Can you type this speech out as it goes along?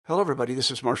Hello, everybody. This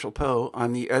is Marshall Poe.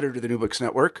 I'm the editor of the New Books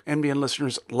Network. NBN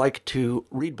listeners like to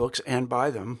read books and buy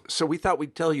them. So we thought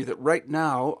we'd tell you that right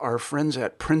now, our friends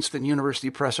at Princeton University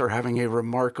Press are having a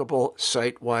remarkable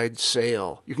site-wide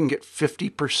sale. You can get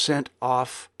 50%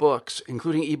 off books,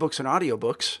 including ebooks and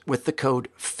audiobooks, with the code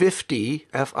 50,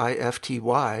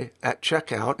 F-I-F-T-Y, at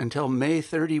checkout until May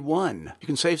 31. You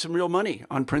can save some real money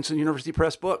on Princeton University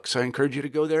Press books. I encourage you to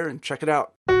go there and check it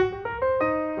out.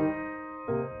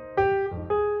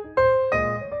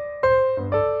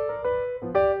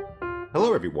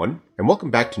 Hello, everyone, and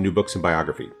welcome back to New Books and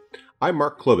Biography. I'm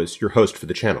Mark Clovis, your host for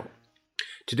the channel.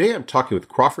 Today I'm talking with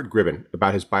Crawford Gribben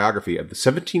about his biography of the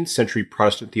 17th century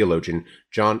Protestant theologian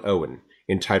John Owen,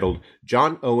 entitled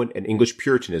John Owen and English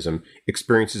Puritanism,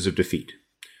 Experiences of Defeat.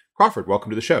 Crawford, welcome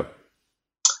to the show.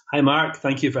 Hi, Mark.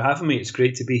 Thank you for having me. It's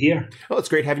great to be here. Well, it's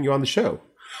great having you on the show.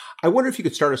 I wonder if you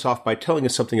could start us off by telling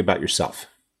us something about yourself.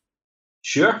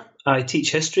 Sure. I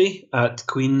teach history at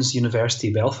Queen's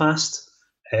University Belfast.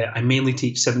 I mainly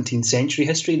teach 17th century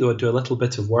history, though I do a little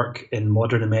bit of work in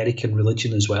modern American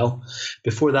religion as well.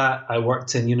 Before that, I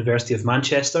worked in University of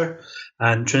Manchester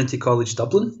and Trinity College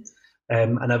Dublin,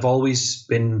 and I've always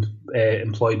been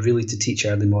employed really to teach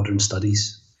early modern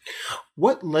studies.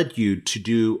 What led you to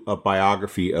do a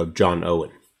biography of John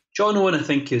Owen? John Owen, I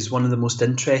think, is one of the most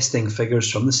interesting figures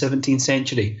from the 17th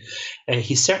century.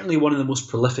 He's certainly one of the most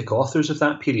prolific authors of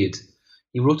that period.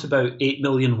 He wrote about 8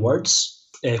 million words,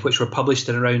 which were published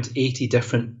in around 80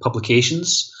 different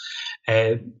publications.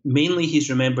 Mainly he's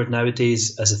remembered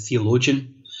nowadays as a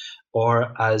theologian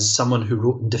or as someone who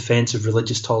wrote in defense of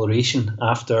religious toleration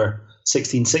after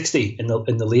 1660 in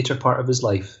the later part of his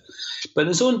life. But in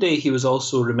his own day, he was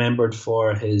also remembered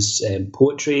for his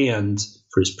poetry and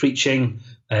for his preaching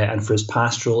and for his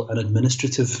pastoral and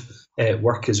administrative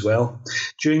work as well.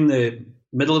 During the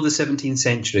middle of the 17th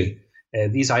century,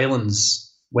 these islands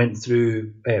went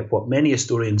through what many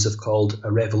historians have called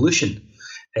a revolution,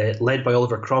 led by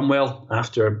Oliver Cromwell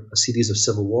after a series of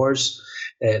civil wars.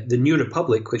 The New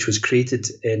Republic, which was created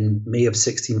in May of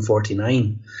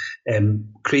 1649,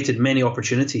 created many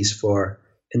opportunities for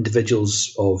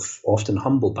individuals of often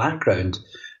humble background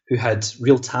who had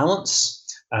real talents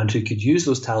and who could use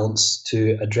those talents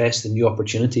to address the new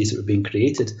opportunities that were being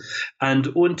created. And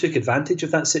Owen took advantage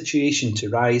of that situation to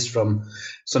rise from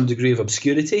some degree of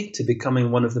obscurity to becoming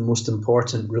one of the most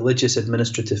important religious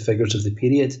administrative figures of the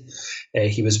period.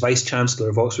 He was Vice-Chancellor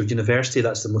of Oxford University.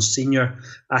 That's the most senior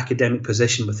academic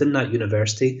position within that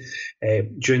university.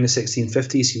 During the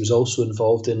 1650s, he was also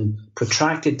involved in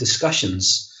protracted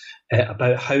discussions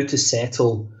about how to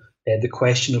settle the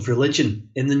question of religion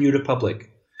in the New Republic.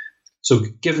 So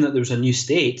given that there was a new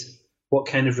state, what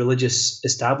kind of religious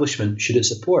establishment should it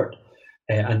support?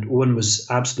 And Owen was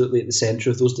absolutely at the centre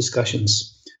of those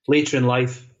discussions. Later in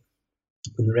life,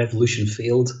 when the revolution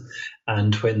failed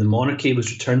and when the monarchy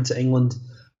was returned to England,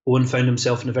 Owen found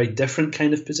himself in a very different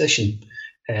kind of position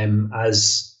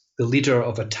as the leader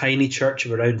of a tiny church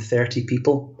of around 30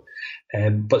 people,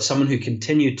 but someone who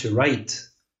continued to write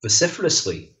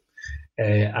vociferously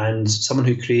and someone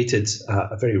who created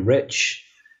a very rich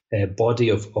body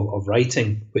of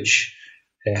writing, which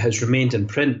has remained in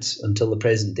print until the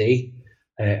present day,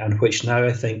 and which now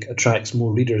I think attracts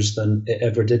more readers than it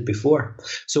ever did before.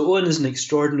 So Owen is an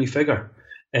extraordinary figure,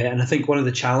 and I think one of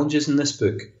the challenges in this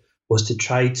book was to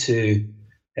try to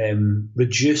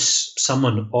reduce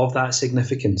someone of that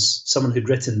significance, someone who'd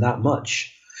written that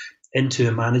much, into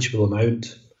a manageable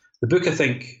amount. The book, I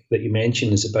think, that you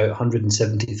mentioned is about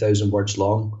 170,000 words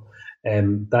long.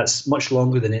 That's much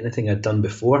longer than anything I'd done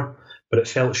before, but it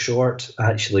felt short,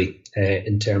 actually,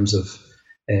 in terms of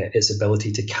its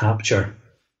ability to capture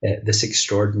this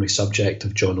extraordinary subject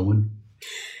of John Owen.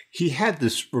 He had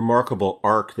this remarkable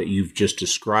arc that you've just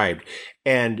described,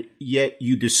 and yet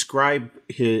you describe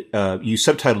you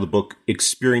subtitle the book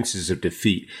 "Experiences of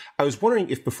Defeat." I was wondering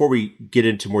if, before we get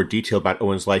into more detail about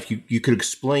Owen's life, you could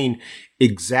explain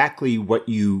exactly what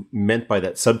you meant by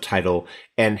that subtitle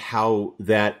and how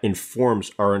that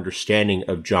informs our understanding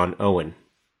of John Owen.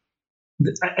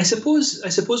 I suppose,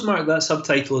 Mark, that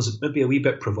subtitle is maybe a wee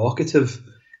bit provocative,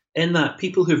 in that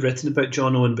people who've written about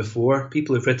John Owen before,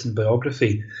 people who've written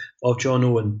biography of John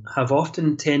Owen, have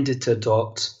often tended to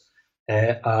adopt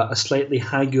a slightly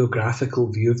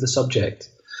hagiographical view of the subject.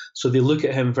 So they look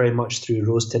at him very much through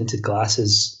rose-tinted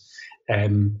glasses.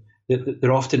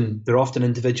 They're often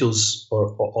individuals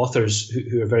or authors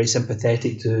who are very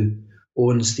sympathetic to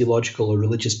Owen's theological or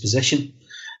religious position,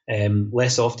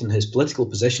 less often his political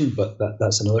position, but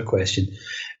that's another question.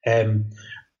 And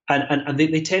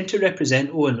they tend to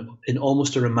represent Owen in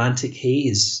almost a romantic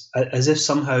haze, as if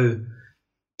somehow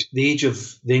the age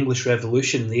of the English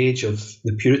Revolution, the age of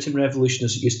the Puritan Revolution,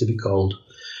 as it used to be called,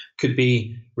 could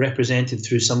be represented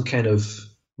through some kind of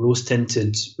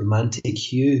rose-tinted romantic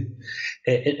hue.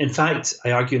 In fact,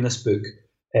 I argue in this book,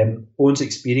 Owen's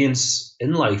experience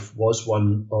in life was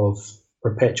one of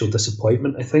perpetual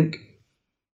disappointment, I think,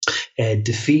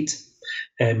 defeat.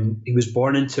 He was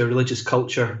born into a religious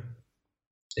culture,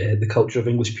 the culture of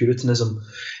English Puritanism,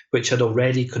 which had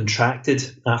already contracted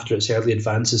after its early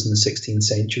advances in the 16th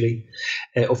century.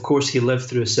 Of course, he lived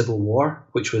through a civil war,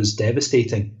 which was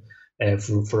devastating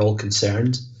for all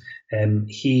concerned.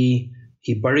 He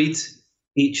buried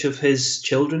each of his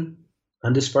children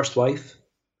and his first wife.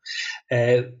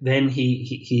 Then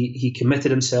he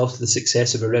committed himself to the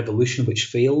success of a revolution which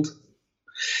failed.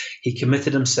 He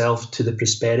committed himself to the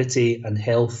prosperity and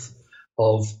health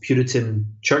of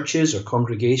Puritan churches or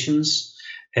congregations,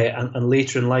 and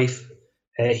later in life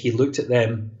he looked at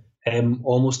them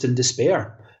almost in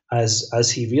despair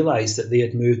as he realised that they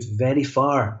had moved very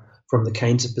far from the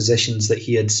kinds of positions that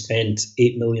he had spent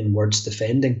 8 million words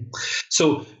defending.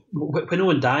 So when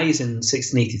Owen dies in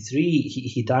 1683,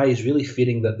 he dies really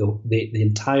fearing that the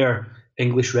entire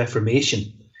English Reformation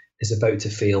is about to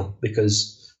fail,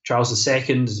 because Charles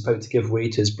II is about to give way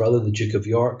to his brother, the Duke of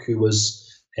York, who was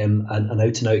an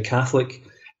out-and-out Catholic,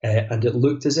 and it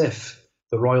looked as if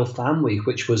the royal family,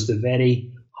 which was the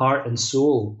very heart and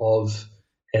soul of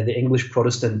the English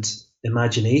Protestant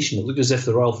imagination, it looked as if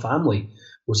the royal family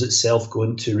was itself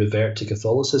going to revert to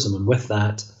Catholicism, and with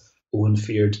that, Owen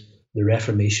feared the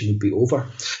Reformation would be over.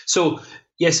 So,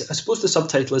 yes, I suppose the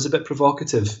subtitle is a bit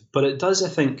provocative, but it does, I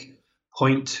think,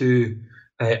 point to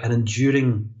an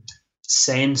enduring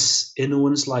sense in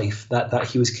Owen's life that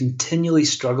he was continually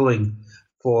struggling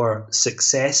for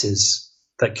successes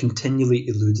that continually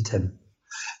eluded him.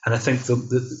 And I think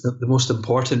the most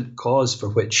important cause for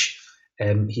which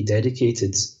he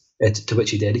dedicated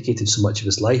so much of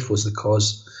his life was the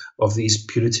cause of these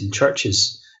Puritan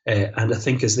churches. And I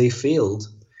think as they failed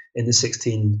in the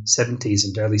 1670s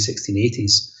and early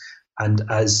 1680s, and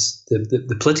as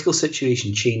the political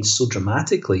situation changed so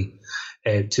dramatically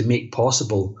to make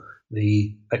possible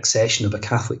the accession of a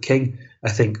Catholic king,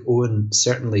 I think Owen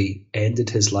certainly ended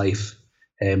his life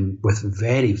with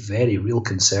very, very real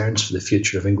concerns for the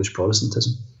future of English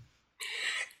Protestantism.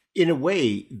 In a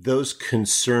way, those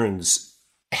concerns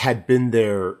had been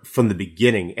there from the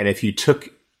beginning. And if you took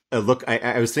a look,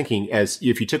 I was thinking, as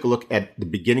if you took a look at the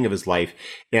beginning of his life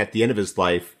and at the end of his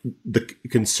life, the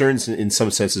concerns in some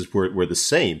senses were the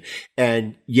same.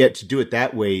 And yet to do it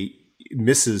that way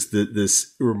misses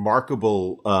this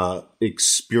remarkable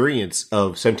experience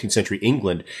of 17th century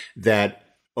England that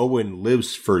Owen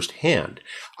lives firsthand.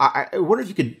 I wonder if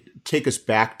you could take us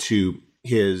back to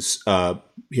his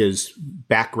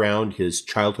background, his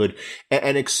childhood,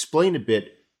 and explain a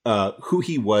bit who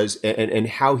he was and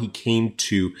how he came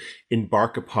to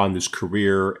embark upon this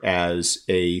career as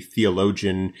a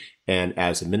theologian and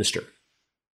as a minister.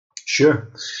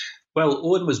 Sure. Well,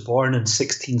 Owen was born in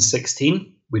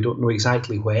 1616. We don't know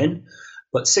exactly when,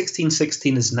 but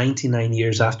 1616 is 99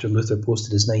 years after Luther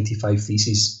posted his 95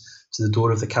 Theses to the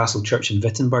door of the castle church in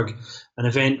Wittenberg, an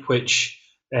event which,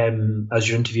 as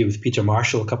your interview with Peter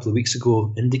Marshall a couple of weeks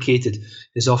ago indicated,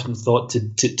 is often thought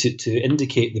to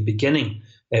indicate the beginning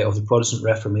of the Protestant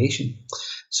Reformation.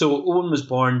 So Owen was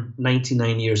born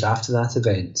 99 years after that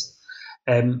event.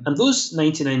 And those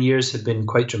 99 years had been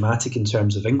quite dramatic in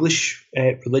terms of English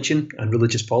religion and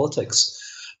religious politics,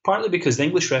 partly because the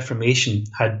English Reformation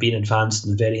had been advanced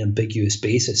on a very ambiguous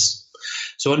basis.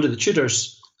 So under the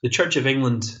Tudors, the Church of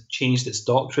England changed its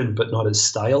doctrine but not its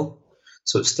style.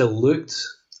 So it still looked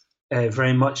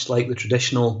very much like the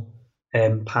traditional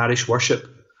parish worship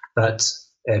that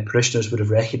parishioners would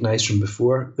have recognised from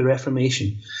before the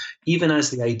Reformation, even as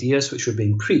the ideas which were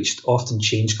being preached often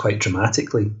changed quite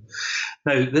dramatically.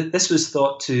 Now, this was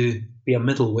thought to be a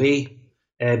middle way.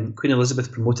 Queen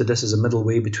Elizabeth promoted this as a middle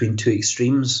way between two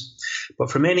extremes.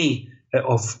 But for many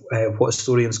of what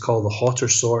historians call the hotter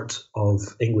sort of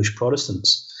English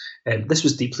Protestants, this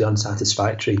was deeply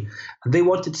unsatisfactory. And they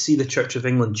wanted to see the Church of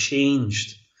England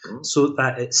changed so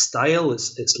that its style,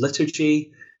 its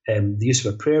liturgy, the use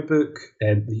of a prayer book,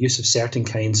 the use of certain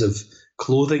kinds of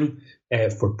clothing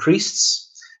for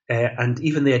priests, and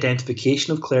even the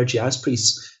identification of clergy as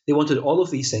priests, they wanted all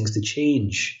of these things to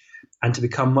change and to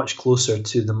become much closer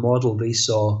to the model they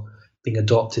saw being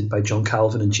adopted by John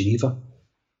Calvin in Geneva.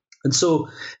 And so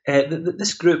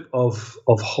this group of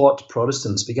hot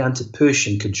Protestants began to push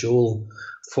and cajole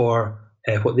for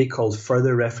what they called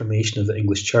further reformation of the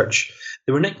English Church.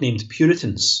 They were nicknamed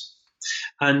Puritans.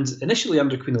 And initially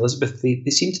under Queen Elizabeth, they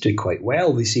seemed to do quite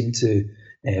well. They seemed to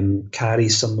carry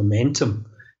some momentum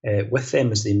with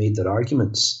them as they made their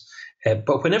arguments.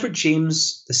 But whenever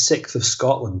James VI of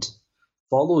Scotland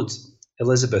followed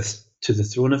Elizabeth to the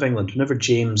throne of England, whenever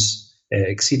James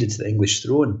acceded to the English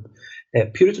throne,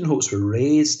 Puritan hopes were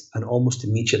raised and almost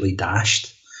immediately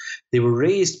dashed. They were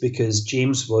raised because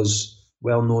James was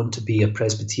well known to be a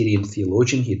Presbyterian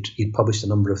theologian. He'd published a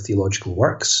number of theological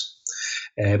works.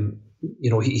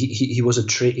 He was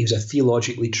a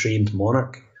theologically trained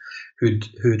monarch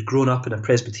who'd grown up in a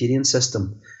Presbyterian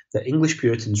system that English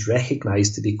Puritans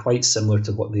recognised to be quite similar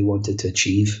to what they wanted to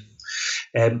achieve.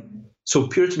 So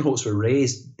Puritan hopes were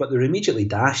raised, but they were immediately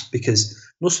dashed because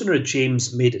no sooner had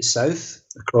James made it south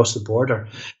across the border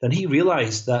than he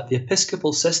realised that the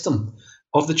episcopal system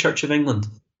of the Church of England,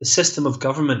 the system of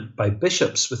government by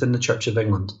bishops within the Church of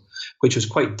England, which was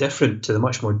quite different to the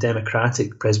much more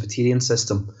democratic Presbyterian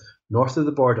system north of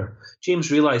the border,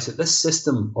 James realised that this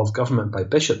system of government by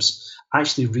bishops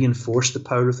actually reinforced the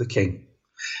power of the king.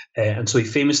 And so he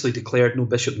famously declared no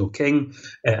bishop, no king,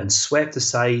 and swept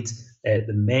aside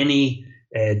the many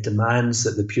demands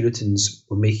that the Puritans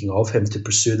were making of him to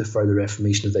pursue the further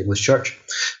reformation of the English Church.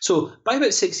 So by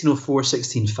about 1604,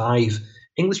 1605,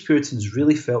 English Puritans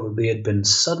really felt that they had been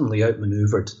suddenly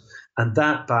outmanoeuvred, and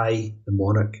that by the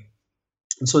monarch.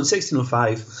 And so in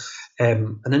 1605,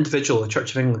 an individual, a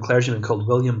Church of England clergyman called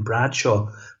William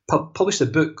Bradshaw, published a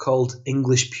book called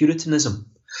English Puritanism.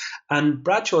 And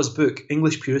Bradshaw's book,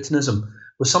 English Puritanism,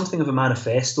 was something of a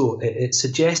manifesto. It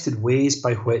suggested ways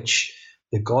by which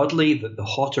the godly, the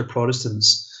hotter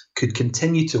Protestants, could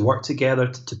continue to work together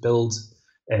to build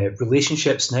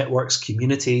relationships, networks,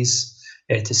 communities,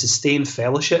 to sustain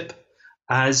fellowship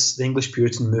as the English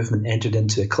Puritan movement entered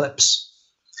into eclipse.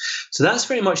 So that's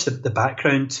very much the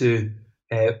background to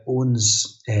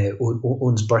Owen's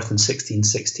birth in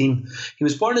 1616. He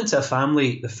was born into a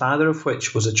family, the father of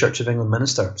which was a Church of England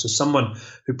minister, so someone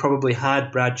who probably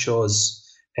had Bradshaw's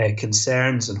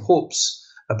concerns and hopes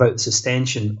about the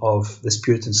sustention of this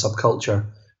Puritan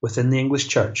subculture within the English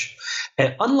Church.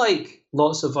 Unlike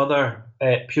lots of other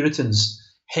Puritans,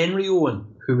 Henry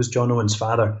Owen, who was John Owen's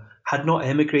father, had not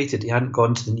emigrated. He hadn't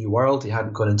gone to the New World. He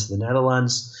hadn't gone into the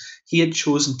Netherlands. He had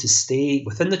chosen to stay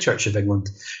within the Church of England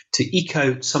to eke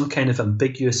out some kind of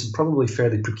ambiguous and probably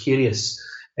fairly precarious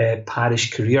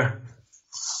parish career.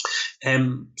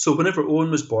 So whenever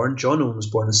Owen was born, John Owen was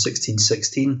born in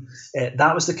 1616,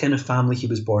 that was the kind of family he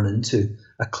was born into.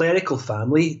 A clerical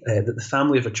family, the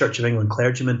family of a Church of England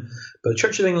clergyman, but a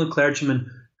Church of England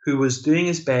clergyman who was doing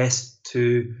his best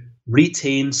to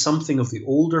retain something of the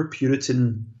older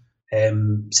Puritan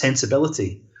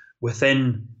sensibility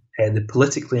within the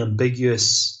politically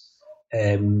ambiguous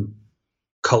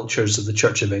cultures of the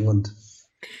Church of England.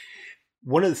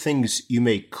 One of the things you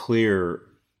make clear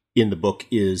in the book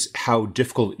is how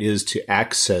difficult it is to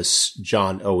access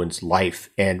John Owen's life.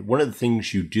 And one of the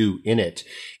things you do in it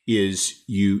is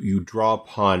you draw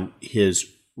upon his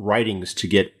writings to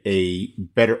get a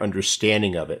better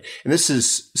understanding of it. And this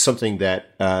is something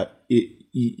that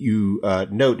you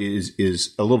note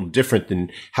is a little different than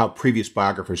how previous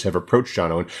biographers have approached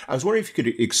John Owen. I was wondering if you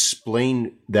could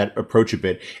explain that approach a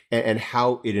bit and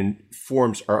how it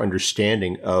informs our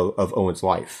understanding of Owen's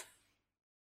life.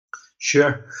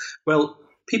 Sure. Well,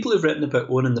 people who've written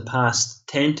about Owen in the past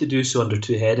tend to do so under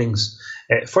two headings.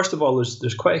 First of all,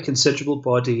 there's quite a considerable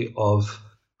body of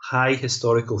high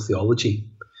historical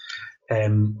theology,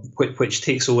 which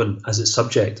takes Owen as its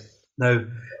subject. Now,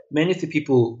 many of the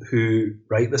people who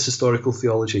write this historical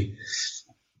theology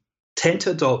tend to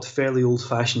adopt fairly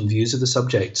old-fashioned views of the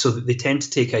subject, so that they tend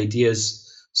to take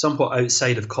ideas somewhat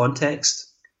outside of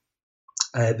context.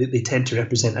 They tend to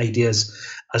represent ideas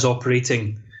as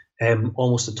operating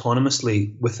almost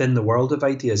autonomously within the world of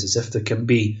ideas, as if there can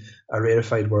be a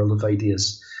rarefied world of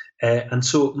ideas. And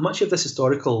so much of this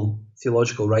historical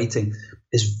theological writing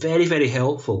is very, very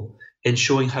helpful in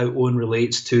showing how Owen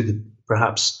relates to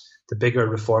perhaps the bigger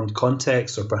Reformed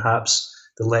context, or perhaps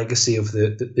the legacy of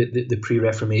the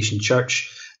pre-Reformation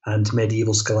Church and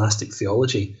medieval scholastic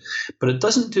theology. But it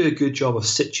doesn't do a good job of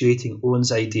situating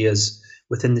Owen's ideas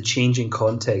within the changing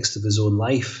context of his own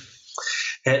life.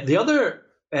 The other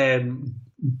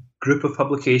group of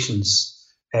publications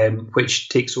which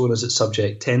takes Owen as its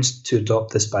subject tends to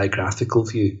adopt this biographical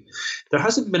view. There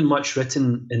hasn't been much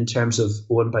written in terms of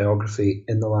Owen biography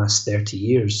in the last 30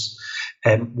 years.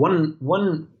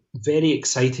 One very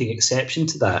exciting exception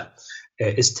to that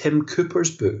is Tim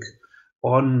Cooper's book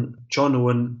on John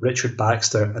Owen, Richard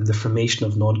Baxter, and the formation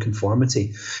of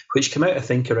nonconformity, which came out, I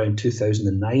think, around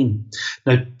 2009.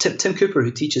 Now, Tim Cooper,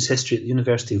 who teaches history at the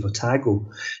University of Otago,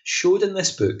 showed in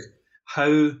this book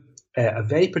how a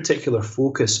very particular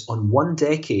focus on one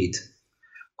decade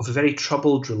of a very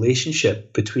troubled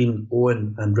relationship between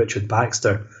Owen and Richard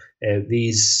Baxter,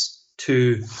 these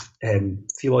two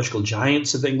theological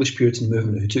giants of the English Puritan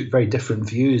movement who took very different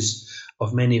views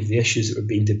of many of the issues that were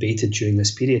being debated during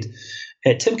this period.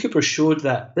 Tim Cooper showed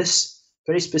that this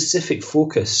very specific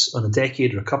focus on a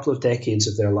decade or a couple of decades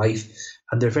of their life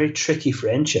and their very tricky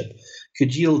friendship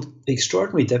could yield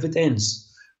extraordinary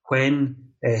dividends when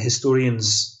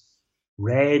historians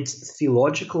read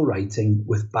theological writing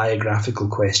with biographical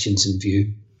questions in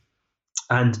view.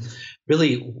 And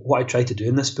really what I try to do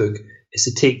in this book is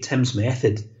to take Tim's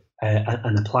method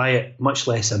and apply it much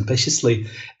less ambitiously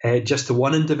just to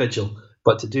one individual,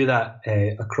 but to do that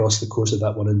across the course of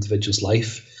that one individual's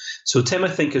life. So Tim, I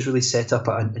think, has really set up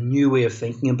a new way of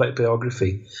thinking about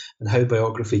biography and how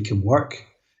biography can work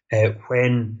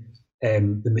when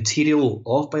the material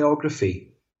of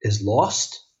biography is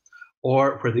lost,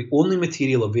 or where the only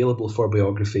material available for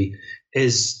biography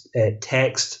is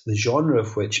text, the genre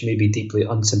of which may be deeply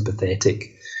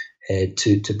unsympathetic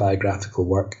to biographical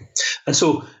work. And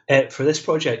so for this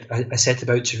project, I set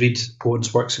about to read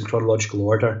Owen's works in chronological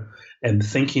order,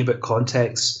 thinking about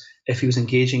context, if he was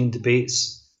engaging in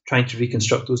debates, trying to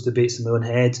reconstruct those debates in my own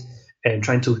head, and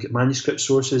trying to look at manuscript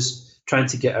sources, trying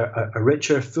to get a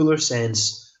richer, fuller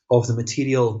sense of the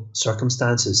material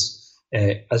circumstances,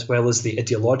 as well as the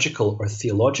ideological or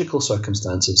theological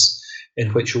circumstances in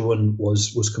which Owen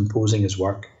was composing his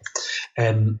work.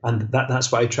 And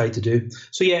that's what I tried to do.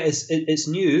 So yeah, it's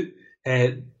new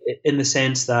in the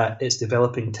sense that it's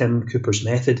developing Tim Cooper's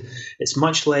method. It's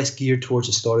much less geared towards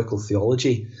historical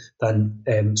theology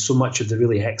than so much of the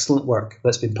really excellent work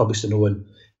that's been published in Owen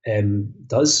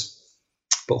does.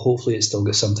 But hopefully it's still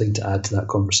got something to add to that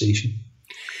conversation.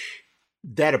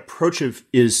 That approach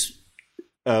is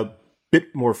a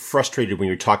bit more frustrated when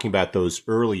you're talking about those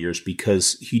early years,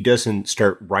 because he doesn't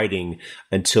start writing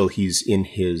until he's in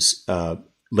his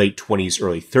late 20s,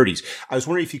 early 30s. I was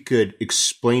wondering if you could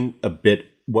explain a bit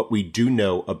what we do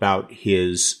know about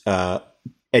his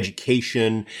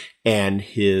education and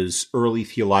his early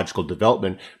theological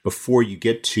development before you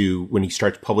get to when he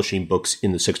starts publishing books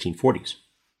in the 1640s.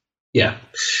 Yeah.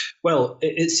 Well,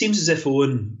 it seems as if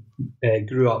Owen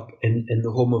grew up in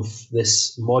the home of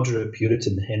this moderate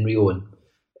Puritan, Henry Owen,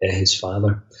 his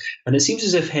father. And it seems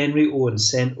as if Henry Owen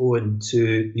sent Owen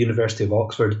to the University of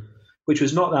Oxford, which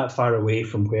was not that far away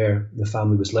from where the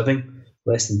family was living,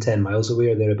 less than 10 miles away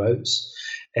or thereabouts.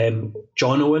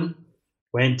 John Owen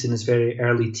went in his very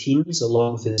early teens,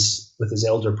 along with his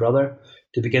elder brother,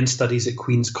 to begin studies at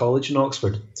Queen's College in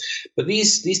Oxford. But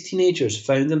these teenagers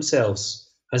found themselves,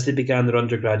 as they began their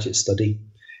undergraduate study,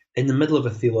 in the middle of a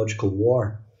theological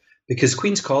war, because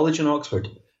Queen's College in Oxford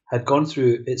had gone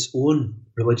through its own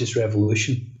religious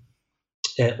revolution.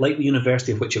 Like the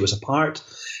university of which it was a part,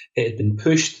 it had been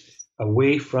pushed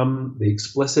away from the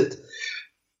explicit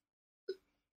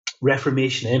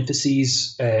Reformation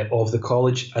emphases of the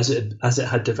college as it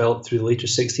had developed through the later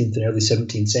 16th and early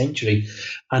 17th century.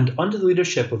 And under the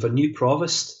leadership of a new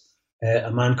provost,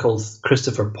 a man called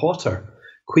Christopher Potter,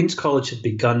 Queen's College had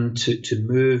begun to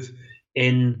move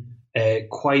in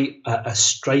quite a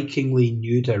strikingly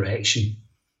new direction.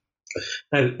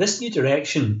 Now, this new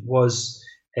direction was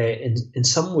in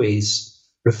some ways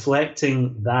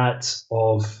reflecting that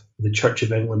of the Church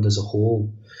of England as a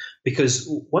whole, because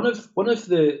one of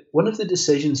the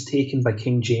decisions taken by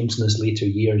King James in his later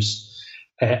years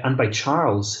and by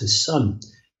Charles, his son,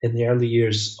 in the early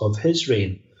years of his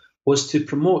reign, was to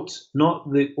promote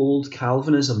not the old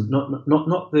Calvinism,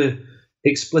 not the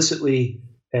explicitly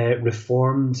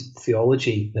reformed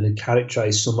theology that had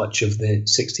characterized so much of the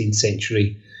 16th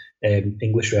century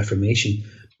English Reformation,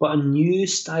 but a new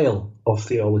style of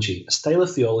theology, a style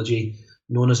of theology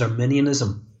known as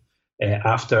Arminianism,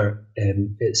 after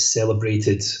its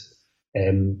celebrated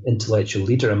intellectual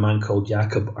leader, a man called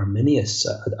Jacob Arminius,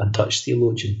 a Dutch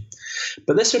theologian.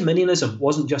 But this Arminianism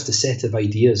wasn't just a set of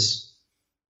ideas,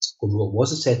 although it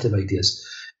was a set of ideas.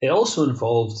 It also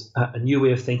involved a new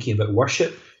way of thinking about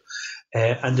worship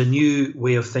and a new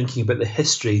way of thinking about the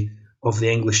history of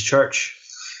the English church.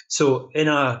 So in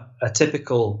a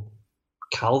typical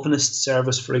Calvinist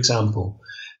service, for example,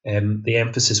 the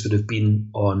emphasis would have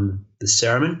been on the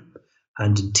sermon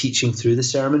and in teaching through the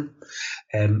sermon.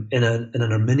 In an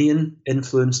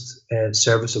Arminian-influenced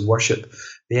service of worship,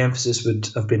 the emphasis would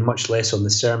have been much less on the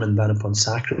sermon than upon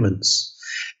sacraments.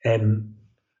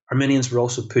 Arminians were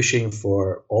also pushing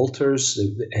for altars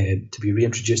to be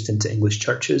reintroduced into English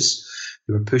churches.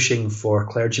 They were pushing for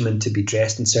clergymen to be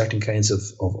dressed in certain kinds of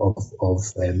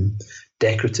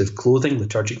decorative clothing,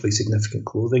 liturgically significant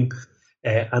clothing.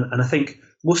 And I think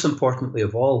most importantly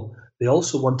of all, they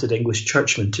also wanted English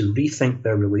churchmen to rethink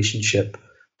their relationship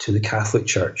to the Catholic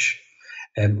Church.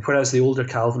 Whereas the older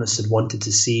Calvinists had wanted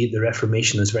to see the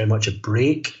Reformation as very much a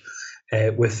break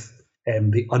with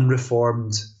the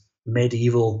unreformed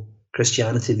medieval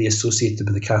Christianity they associated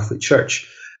with the Catholic Church,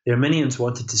 the Arminians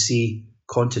wanted to see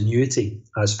continuity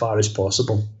as far as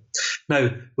possible. Now,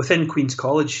 within Queen's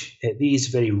College, these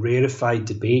very rarefied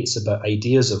debates about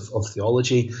ideas of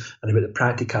theology and about the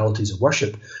practicalities of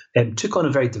worship took on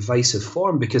a very divisive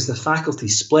form, because the faculty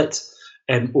split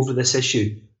over this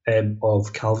issue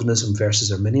of Calvinism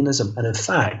versus Arminianism. And in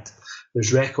fact,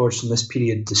 there's records from this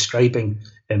period describing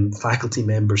faculty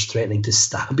members threatening to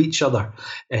stab each other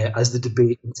as the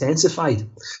debate intensified.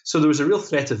 So there was a real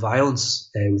threat of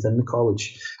violence within the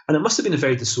college. And it must have been a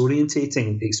very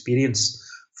disorientating experience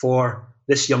for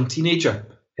this young teenager,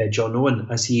 John Owen,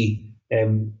 as he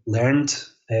learned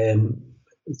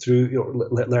through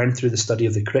the study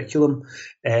of the curriculum,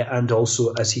 and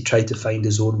also as he tried to find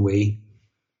his own way,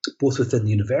 both within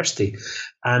the university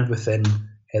and within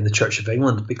the Church of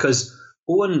England, because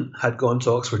Owen had gone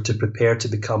to Oxford to prepare to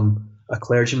become a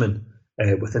clergyman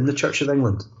within the Church of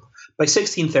England. By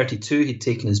 1632, he'd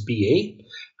taken his BA,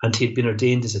 and he'd been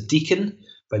ordained as a deacon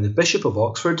by the Bishop of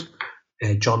Oxford,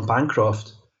 John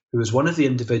Bancroft, who was one of the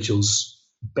individuals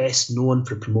best known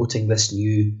for promoting this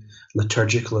new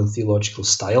liturgical and theological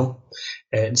style.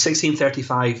 In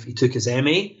 1635, he took his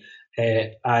MA,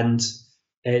 and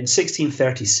in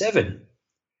 1637,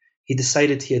 he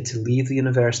decided he had to leave the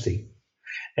university.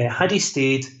 Had he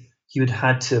stayed, he would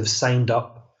have had to have signed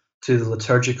up to the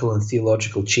liturgical and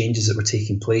theological changes that were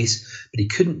taking place, but he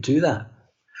couldn't do that.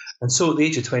 And so at the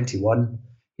age of 21,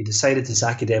 he decided his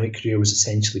academic career was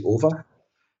essentially over.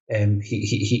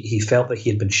 He felt that he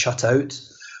had been shut out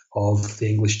of the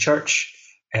English Church,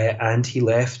 and he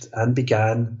left and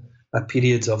began a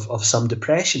period of some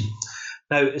depression.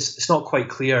 Now, it's not quite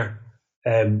clear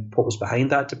what was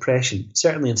behind that depression.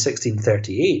 Certainly in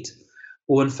 1638,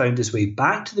 Owen found his way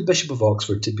back to the Bishop of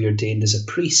Oxford to be ordained as a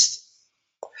priest.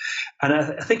 And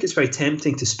I think it's very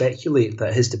tempting to speculate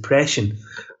that his depression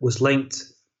was linked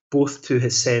both to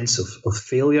his sense of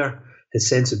failure, his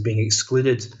sense of being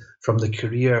excluded from the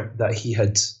career that he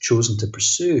had chosen to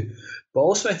pursue, but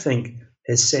also I think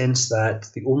his sense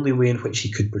that the only way in which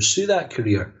he could pursue that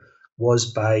career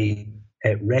was by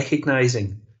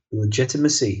recognising the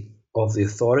legitimacy of the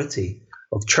authority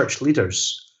of church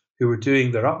leaders who were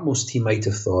doing their utmost, he might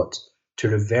have thought, to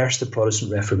reverse the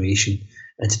Protestant Reformation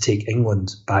and to take England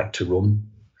back to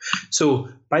Rome. So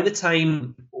by the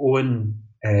time Owen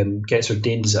gets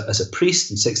ordained as a priest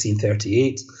in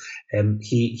 1638,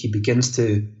 he begins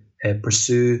to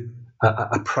pursue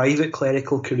a private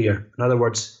clerical career. In other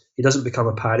words, he doesn't become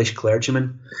a parish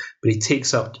clergyman, but he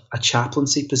takes up a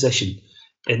chaplaincy position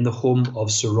in the home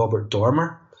of Sir Robert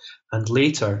Dormer, and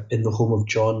later in the home of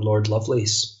John Lord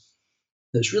Lovelace.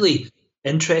 It's really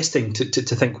interesting to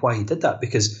think why he did that,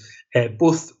 because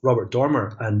both Robert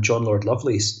Dormer and John Lord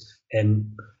Lovelace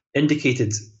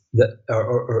indicated that,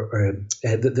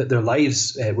 that their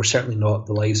lives were certainly not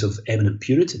the lives of eminent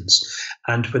Puritans.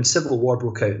 And when civil war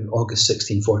broke out in August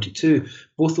 1642,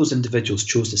 both those individuals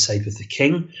chose to side with the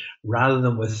king rather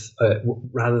than with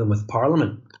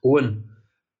Parliament. Owen,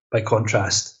 by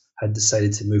contrast, had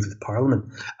decided to move with Parliament.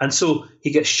 And so he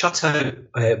gets shut out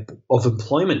of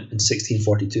employment in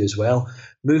 1642 as well,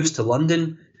 moves to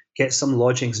London, gets some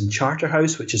lodgings in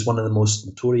Charterhouse, which is one of the most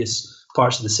notorious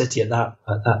parts of the city at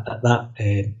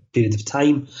that period of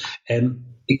time,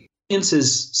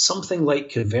 experiences something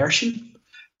like conversion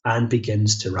and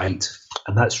begins to write.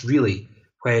 And that's really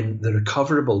when the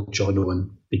recoverable John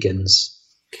Owen begins.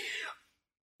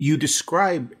 You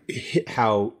describe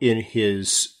how in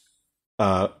his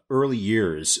early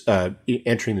years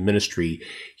entering the ministry,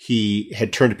 he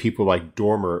had turned to people like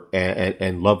Dormer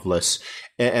and Lovelace,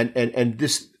 and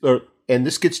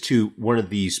this gets to one of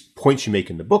these points you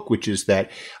make in the book, which is that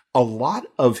a lot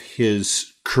of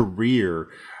his career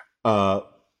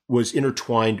was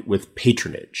intertwined with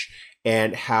patronage,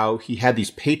 and how he had these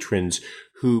patrons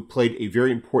who played a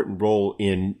very important role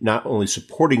in not only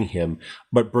supporting him,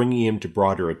 but bringing him to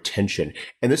broader attention.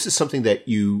 And this is something that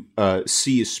you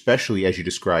see, especially as you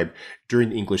describe,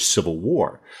 during the English Civil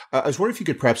War. I was wondering if you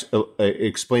could perhaps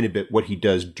explain a bit what he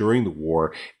does during the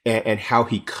war and how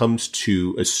he comes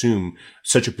to assume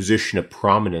such a position of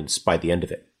prominence by the end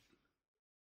of it.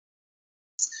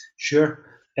 Sure.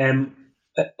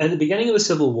 At the beginning of the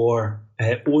Civil War,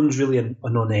 Owen's really a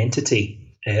non-entity.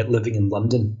 Living in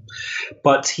London,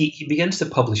 but he begins to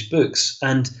publish books,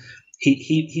 and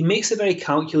he makes a very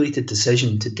calculated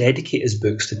decision to dedicate his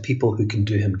books to people who can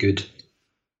do him good.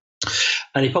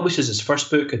 And he publishes his first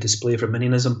book, A Display of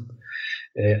Arminianism,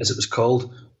 as it was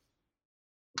called,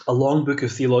 a long book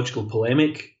of theological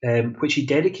polemic, which he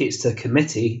dedicates to a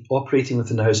committee operating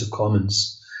within the House of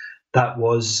Commons that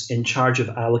was in charge of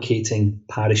allocating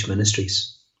parish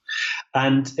ministries.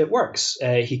 And it works.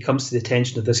 He comes to the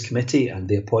attention of this committee and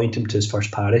they appoint him to his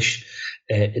first parish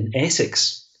in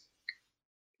Essex.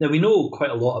 Now, we know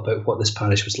quite a lot about what this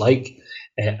parish was like,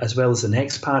 as well as the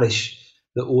next parish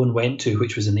that Owen went to,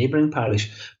 which was a neighbouring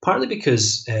parish, partly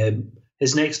because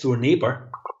his next door neighbour,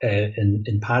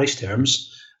 in parish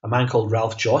terms, a man called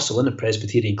Ralph Jocelyn, a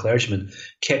Presbyterian clergyman,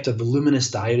 kept a voluminous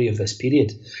diary of this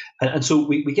period. And so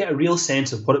we get a real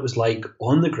sense of what it was like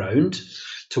on the ground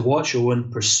to watch Owen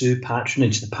pursue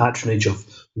patronage, the patronage of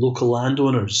local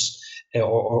landowners,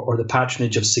 or the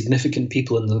patronage of significant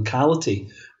people in the locality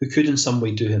who could in some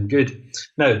way do him good.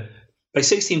 Now, by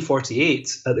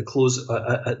 1648, at the close,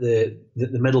 at the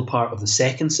middle part of the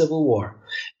Second Civil War,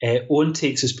 Owen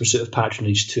takes his pursuit of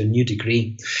patronage to a new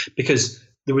degree, because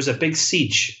there was a big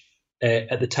siege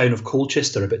at the town of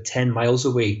Colchester, about 10 miles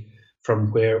away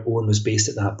from where Owen was based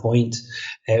at that point.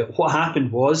 What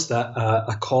happened was that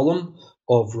a column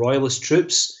of royalist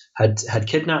troops had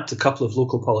kidnapped a couple of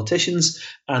local politicians,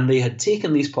 and they had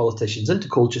taken these politicians into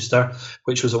Colchester,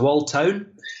 which was a walled town,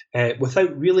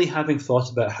 without really having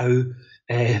thought about how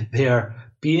their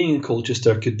being in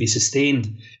Colchester could be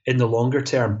sustained in the longer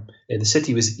term. The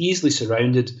city was easily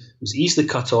surrounded, was easily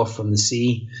cut off from the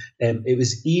sea, it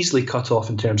was easily cut off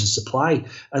in terms of supply.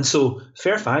 And so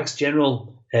Fairfax,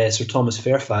 General Sir Thomas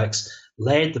Fairfax,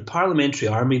 led the Parliamentary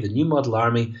Army, the New Model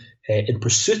Army, in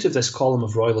pursuit of this column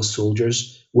of royalist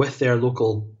soldiers with their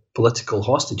local political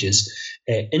hostages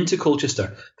into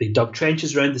Colchester. They dug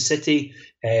trenches around the city,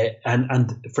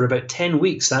 and for about 10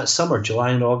 weeks that summer,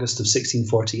 July and August of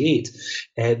 1648,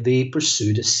 they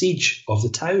pursued a siege of the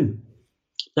town.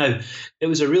 Now, it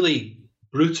was a really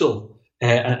brutal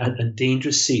and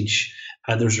dangerous siege,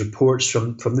 and there's reports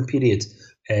from the period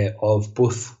of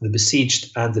both the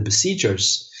besieged and the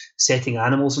besiegers setting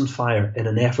animals on fire in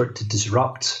an effort to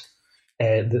disrupt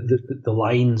the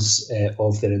lines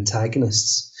of their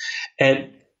antagonists.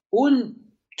 Owen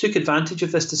took advantage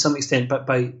of this to some extent, but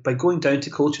by going down to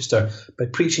Colchester, by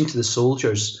preaching to the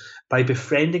soldiers, by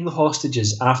befriending the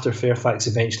hostages after Fairfax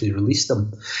eventually released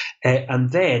them,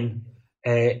 and then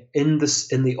in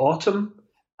the autumn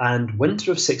and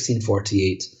winter of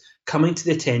 1648, coming to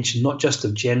the attention not just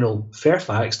of General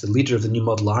Fairfax, the leader of the New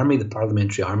Model Army, the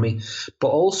Parliamentary Army, but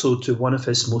also to one of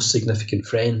his most significant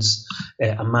friends,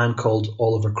 a man called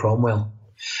Oliver Cromwell.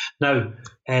 Now,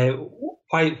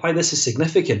 why this is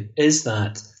significant is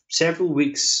that several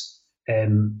weeks,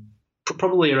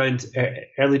 probably around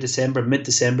early December,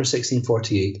 mid-December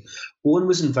 1648, Owen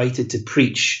was invited to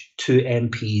preach to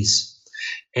MPs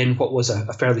in what was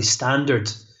a fairly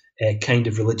standard kind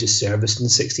of religious service in the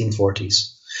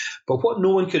 1640s. But what no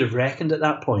one could have reckoned at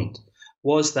that point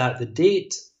was that the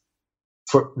date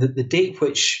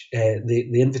which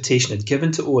the invitation had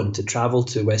given to Owen to travel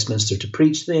to Westminster to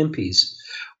preach to the MPs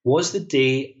was the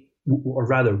day, or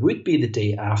rather would be the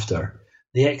day after,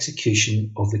 the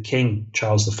execution of the King,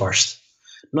 Charles I.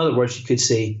 In other words, you could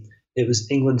say it was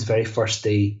England's very first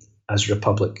day as a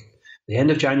republic. The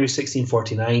end of January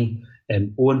 1649,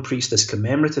 Owen preached this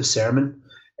commemorative sermon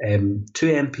to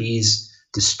MPs,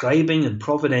 describing in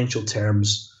providential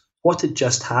terms what had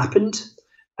just happened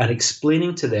and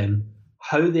explaining to them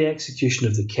how the execution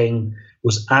of the king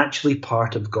was actually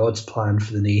part of God's plan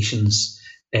for the nations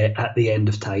at the end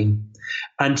of time.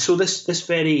 And so this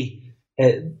very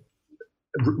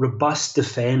robust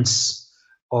defence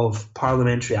of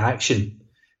parliamentary action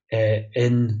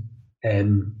in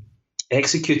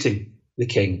executing the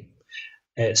king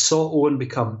saw Owen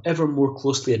become ever more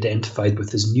closely identified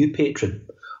with his new patron,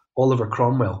 Oliver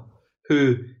Cromwell,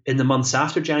 who in the months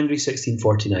after January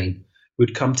 1649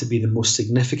 would come to be the most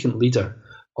significant leader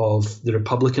of the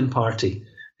Republican Party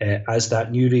as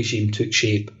that new regime took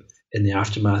shape in the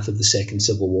aftermath of the Second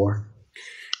Civil War.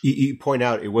 You point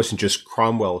out it wasn't just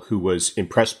Cromwell who was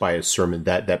impressed by his sermon,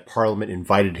 that Parliament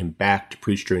invited him back to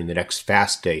preach during the next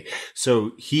fast day.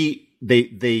 So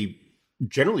they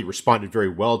generally responded very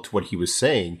well to what he was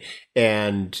saying,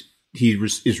 and he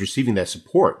is receiving that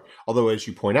support. Although, as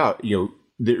you point out, it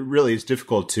really is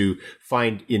difficult to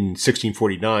find in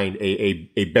 1649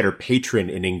 a better patron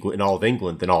in England, in all of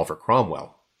England, than Oliver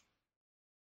Cromwell.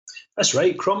 That's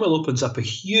right. Cromwell opens up a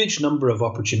huge number of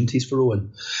opportunities for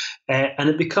Owen, and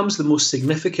it becomes the most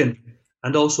significant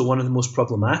and also one of the most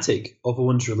problematic of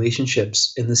Owen's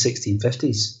relationships in the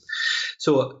 1650s.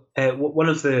 So one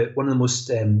of the most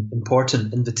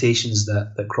important invitations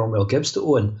that Cromwell gives to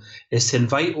Owen is to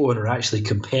invite Owen, or actually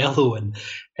compel Owen,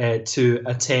 to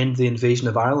attend the invasion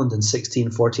of Ireland in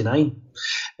 1649.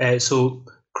 So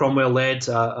Cromwell led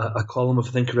a column of,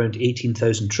 I think, around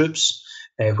 18,000 troops,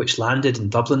 which landed in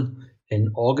Dublin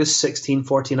in August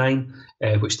 1649,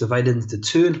 which divided into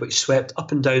two and which swept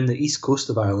up and down the east coast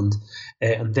of Ireland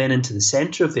and then into the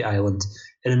centre of the island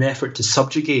in an effort to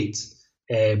subjugate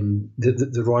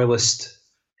the royalist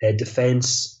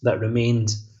defence that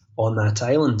remained on that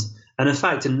island. And in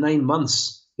fact, in 9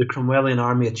 months, the Cromwellian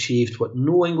army achieved what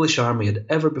no English army had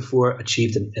ever before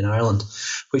achieved in Ireland,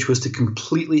 which was to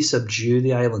completely subdue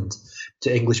the island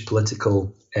to English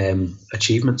political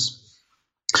achievements.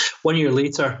 1 year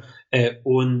later,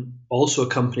 Owen also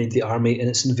accompanied the army in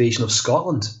its invasion of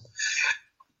Scotland.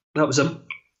 That was a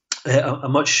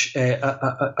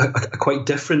quite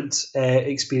different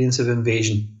experience of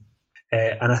invasion,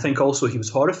 and I think also he was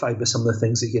horrified by some of the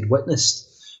things that he had witnessed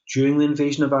during the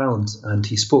invasion of Ireland, and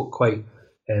he spoke quite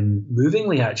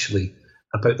movingly, actually,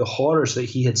 about the horrors that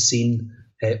he had seen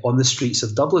on the streets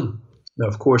of Dublin. Now,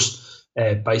 of course,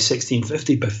 by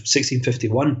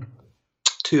 1651,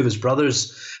 two of his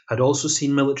brothers had also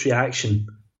seen military action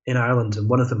in Ireland, and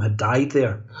one of them had died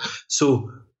there.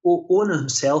 So Owen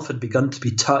himself had begun to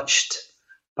be touched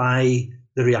by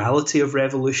the reality of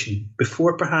revolution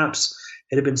before perhaps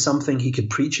it had been something he could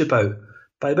preach about.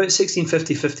 By about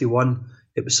 1650-51,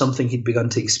 it was something he'd begun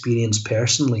to experience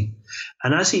personally.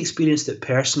 And as he experienced it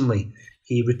personally,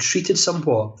 he retreated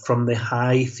somewhat from the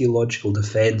high theological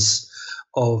defence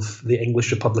of the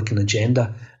English Republican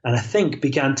agenda, and I think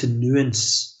began to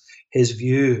nuance his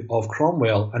view of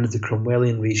Cromwell and the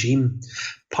Cromwellian regime,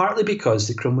 partly because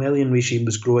the Cromwellian regime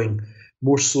was growing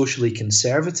more socially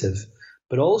conservative,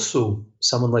 but also,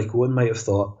 someone like Owen might have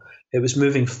thought, it was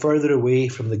moving further away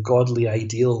from the godly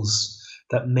ideals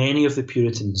that many of the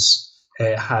Puritans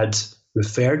had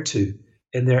referred to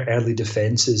in their early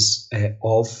defences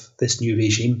of this new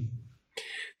regime.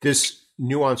 This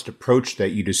nuanced approach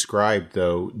that you described,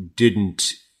 though,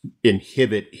 didn't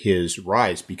inhibit his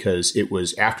rise, because it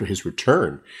was after his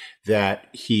return that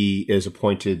he is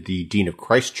appointed the Dean of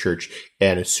Christ Church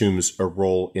and assumes a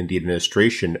role in the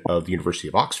administration of the University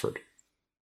of Oxford.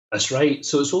 That's right.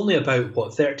 So it's only about,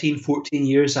 13, 14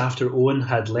 years after Owen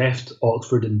had left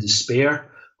Oxford in despair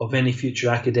of any future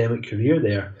academic career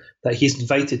there, that he's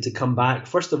invited to come back,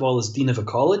 first of all, as Dean of a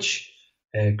college,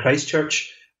 Christ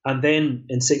Church, and then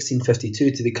in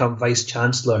 1652 to become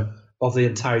Vice-Chancellor of the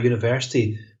entire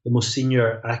university, the most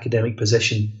senior academic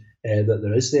position that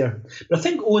there is there. But I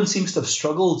think Owen seems to have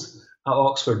struggled at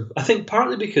Oxford. I think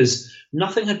partly because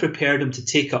nothing had prepared him to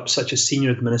take up such a senior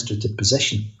administrative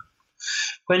position.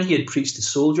 When he had preached to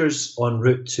soldiers en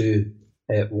route to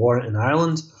war in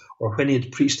Ireland, or when he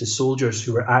had preached to soldiers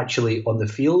who were actually on the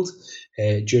field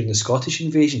during the Scottish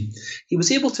invasion, he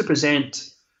was able to present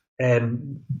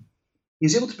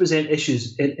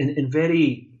issues in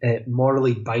very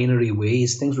morally binary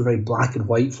ways. Things were very black and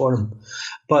white for him.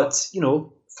 But,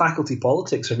 faculty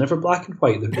politics are never black and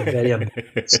white. They're very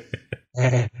ambiguous.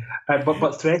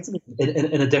 But threatening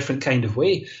in a different kind of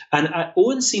way. And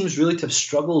Owen seems really to have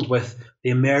struggled with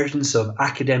the emergence of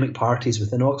academic parties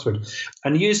within Oxford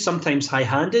and used sometimes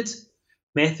high-handed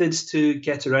methods to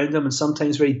get around them and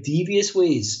sometimes very devious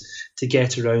ways to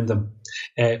get around them.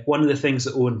 One of the things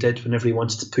that Owen did whenever he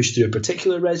wanted to push through a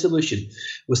particular resolution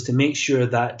was to make sure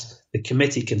that the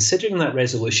committee considering that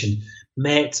resolution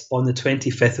met on the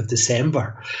 25th of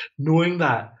December, knowing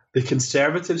that the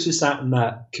Conservatives who sat in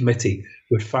that committee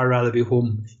would far rather be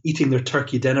home eating their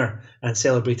turkey dinner and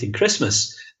celebrating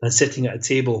Christmas than sitting at a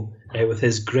table with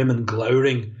his grim and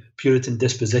glowering Puritan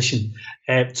disposition.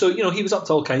 So he was up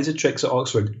to all kinds of tricks at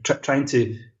Oxford, trying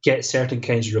to get certain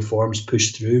kinds of reforms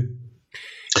pushed through.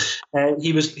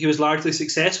 He was largely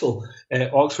successful.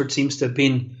 Oxford seems to have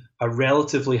been a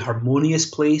relatively harmonious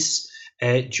place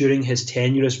during his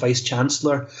tenure as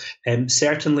Vice-Chancellor.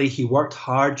 Certainly he worked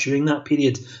hard during that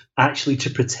period actually to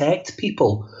protect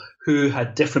people who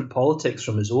had different politics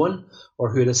from his own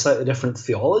or who had a slightly different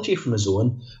theology from his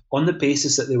own on the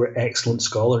basis that they were excellent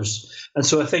scholars. And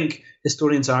so I think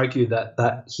historians argue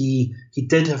that he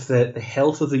did have the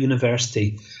health of the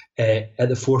university at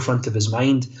the forefront of his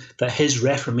mind, that his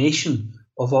reformation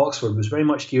of Oxford was very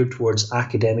much geared towards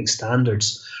academic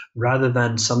standards rather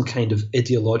than some kind of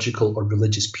ideological or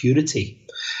religious purity.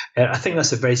 I think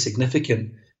that's a very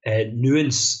significant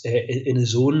nuance in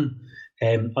his own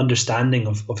understanding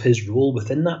of his role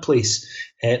within that place,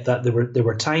 that there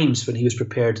were times when he was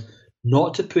prepared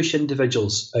not to push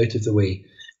individuals out of the way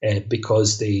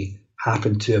because they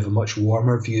happened to have a much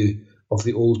warmer view of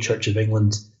the old Church of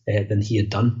England than he had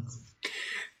done.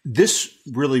 This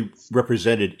really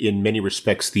represented, in many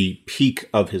respects, the peak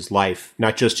of his life,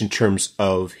 not just in terms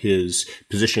of his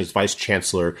position as vice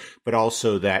chancellor, but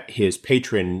also that his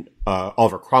patron,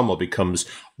 Oliver Cromwell, becomes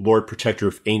Lord Protector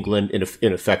of England,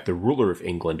 in effect, the ruler of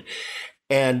England.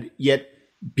 And yet,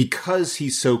 because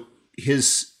his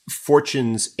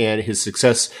fortunes and his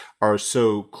success are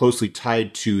so closely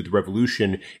tied to the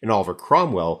revolution in Oliver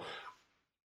Cromwell,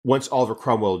 once Oliver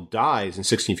Cromwell dies in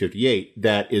 1658,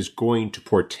 that is going to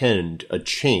portend a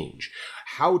change.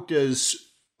 How does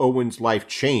Owen's life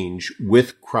change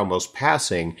with Cromwell's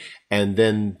passing and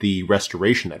then the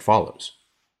restoration that follows?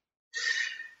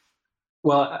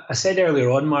 Well, I said earlier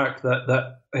on, Mark,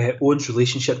 that Owen's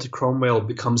relationship to Cromwell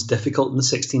becomes difficult in the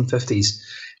 1650s.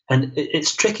 And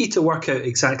it's tricky to work out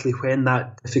exactly when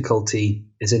that difficulty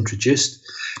is introduced.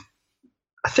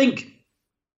 I think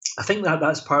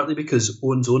that's partly because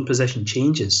Owen's own position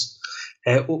changes.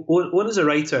 Owen is a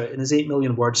writer in his 8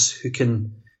 million words who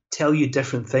can tell you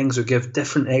different things or give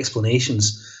different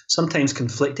explanations, sometimes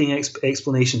conflicting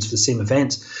explanations for the same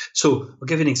events. So I'll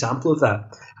give you an example of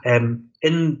that.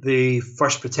 In the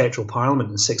First Protectoral Parliament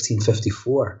in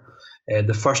 1654,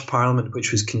 the first Parliament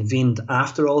which was convened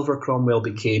after Oliver Cromwell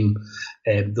became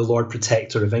the Lord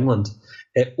Protector of England,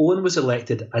 Owen was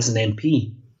elected as an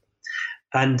MP.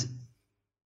 And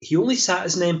he only sat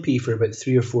as an MP for about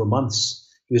 3 or 4 months.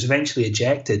 He was eventually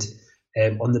ejected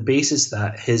on the basis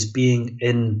that his being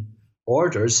in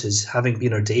orders, his having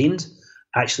been ordained,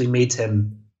 actually made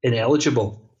him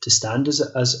ineligible to stand as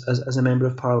a member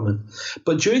of Parliament.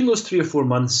 But during those 3 or 4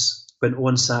 months when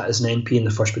Owen sat as an MP in the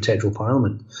First Protectoral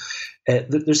Parliament,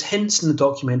 there's hints in the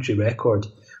documentary record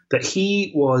that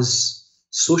he was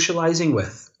socialising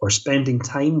with or spending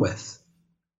time with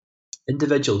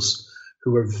individuals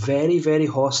who were very, very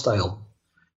hostile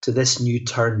to this new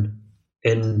turn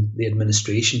in the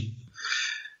administration.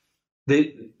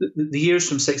 The years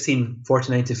from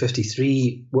 1649 to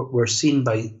 53 were seen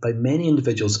by many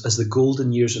individuals as the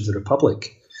golden years of the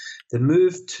Republic. The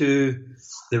move to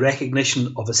the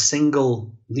recognition of a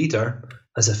single leader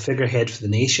as a figurehead for the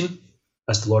nation,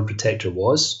 as the Lord Protector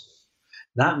was,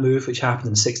 that move, which happened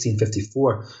in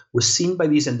 1654, was seen by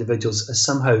these individuals as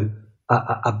somehow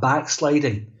a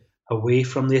backsliding away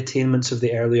from the attainments of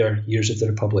the earlier years of the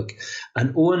Republic.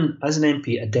 And Owen, as an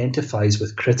MP, identifies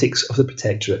with critics of the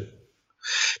Protectorate.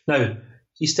 Now,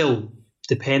 he still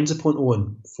depends upon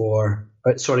Owen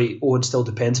Owen still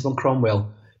depends upon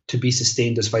Cromwell to be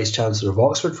sustained as Vice-Chancellor of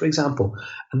Oxford, for example.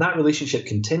 And that relationship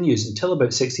continues until about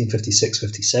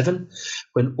 1656-57,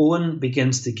 when Owen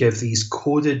begins to give these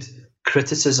coded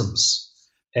criticisms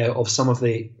of some of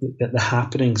the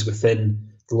happenings within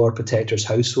the Lord Protector's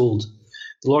household.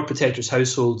 The Lord Protector's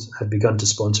household had begun to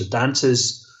sponsor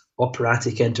dances,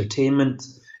 operatic entertainment.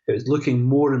 It was looking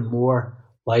more and more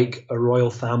like a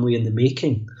royal family in the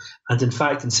making. And in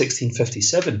fact, in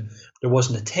 1657, there was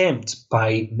an attempt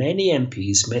by many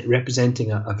MPs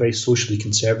representing a very socially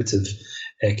conservative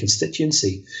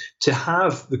constituency to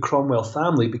have the Cromwell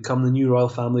family become the new royal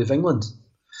family of England.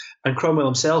 And Cromwell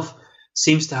himself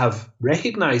seems to have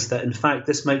recognised that, in fact,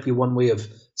 this might be one way of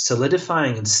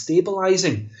solidifying and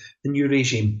stabilising the new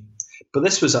regime. But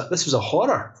this was a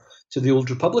horror to the old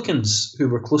Republicans who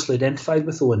were closely identified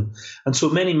with Owen. And so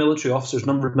many number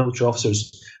of military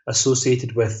officers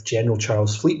associated with General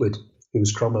Charles Fleetwood, who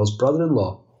was Cromwell's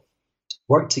brother-in-law,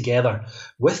 worked together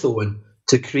with Owen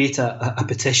to create a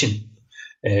petition.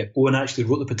 Owen actually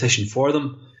wrote the petition for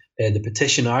them. The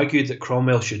petition argued that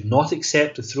Cromwell should not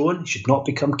accept the throne, should not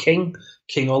become king,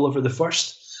 King Oliver I.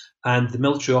 And the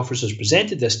military officers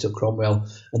presented this to Cromwell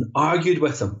and argued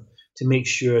with him to make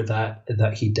sure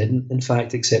that he didn't, in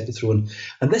fact, accept the throne.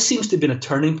 And this seems to have been a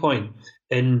turning point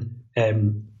in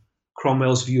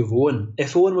Cromwell's view of Owen.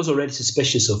 If Owen was already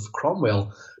suspicious of Cromwell,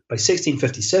 by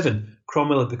 1657,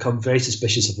 Cromwell had become very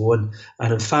suspicious of Owen.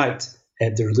 And in fact,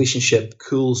 the relationship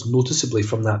cools noticeably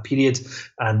from that period,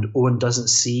 and Owen doesn't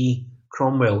see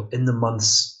Cromwell in the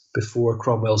months before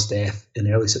Cromwell's death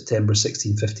in early September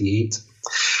 1658.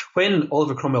 When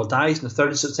Oliver Cromwell dies on the 3rd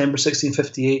of September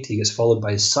 1658, he gets followed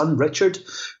by his son Richard,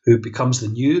 who becomes the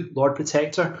new Lord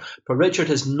Protector. But Richard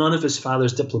has none of his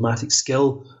father's diplomatic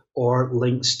skill or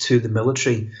links to the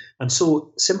military, and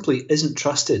so simply isn't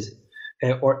trusted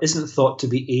or isn't thought to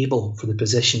be able for the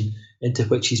position into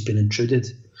which he's been intruded.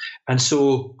 And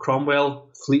so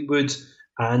Cromwell, Fleetwood,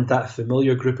 and that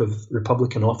familiar group of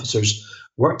Republican officers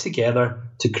work together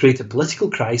to create a political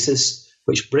crisis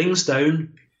which brings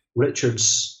down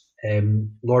Richard's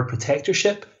Lord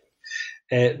Protectorship.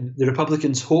 The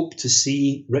Republicans hope to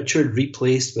see Richard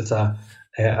replaced with a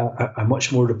a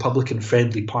much more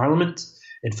Republican-friendly parliament.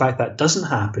 In fact, that doesn't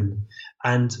happen.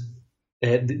 And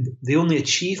the only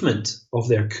achievement of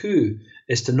their coup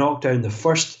is to knock down the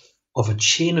first of a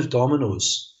chain of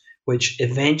dominoes, which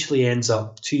eventually ends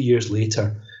up 2 years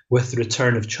later with the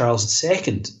return of Charles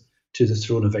II to the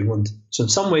throne of England. So in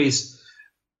some ways,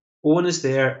 Owen is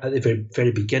there at the very,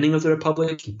 very beginning of the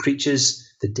Republic. He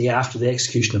preaches the day after the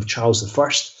execution of Charles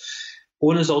I.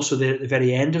 Owen is also there at the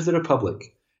very end of the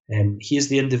Republic. He is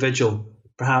the individual,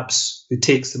 perhaps, who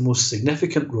takes the most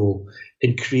significant role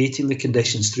in creating the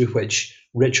conditions through which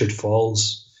Richard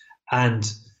falls. And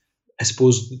I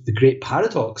suppose the great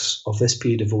paradox of this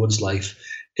period of Owen's life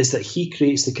is that he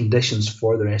creates the conditions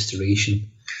for the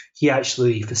Restoration. He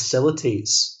actually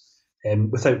facilitates,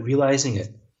 without realising it,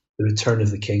 the return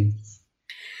of the king.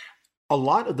 A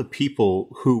lot of the people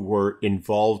who were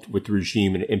involved with the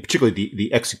regime, and particularly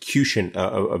the execution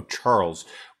of Charles,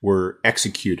 were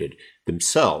executed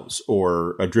themselves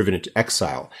or driven into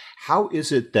exile. How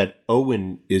is it that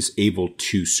Owen is able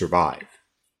to survive?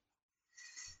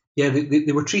 Yeah,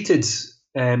 they were treated,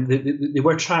 they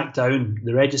were tracked down.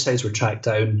 The regicides were tracked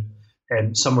down.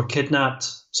 Some were kidnapped,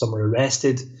 some were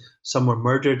arrested, some were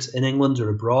murdered in England or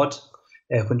abroad.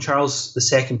 When Charles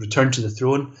II returned to the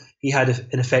throne, he had,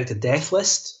 in effect, a death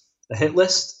list, a hit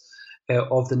list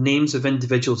of the names of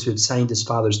individuals who had signed his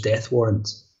father's death warrant.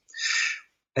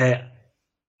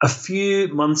 A few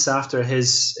months after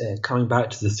his coming back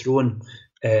to the throne,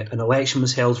 an election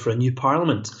was held for a new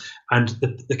parliament, and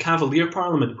the Cavalier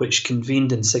Parliament, which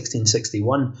convened in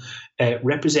 1661,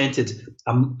 represented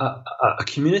a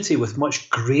community with much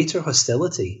greater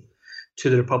hostility to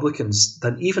the Republicans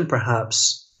than even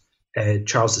perhaps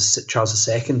Charles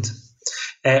II.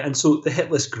 And so the hit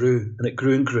list grew, and it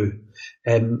grew and grew.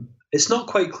 It's not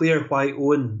quite clear why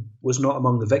Owen was not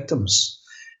among the victims.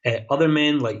 Other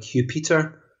men like Hugh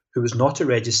Peter, who was not a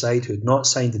regicide, who had not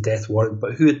signed the death warrant,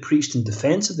 but who had preached in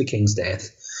defence of the king's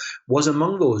death, was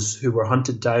among those who were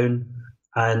hunted down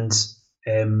and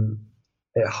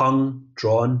hung,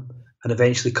 drawn, and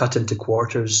eventually cut into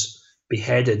quarters,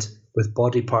 beheaded, with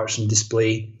body parts on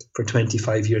display for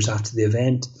 25 years after the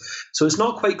event. So it's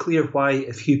not quite clear why,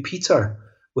 if Hugh Peter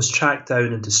was tracked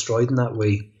down and destroyed in that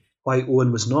way, why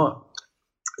Owen was not.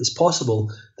 It's possible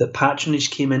that patronage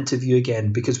came into view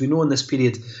again, because we know in this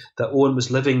period that Owen was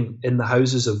living in the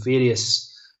houses of various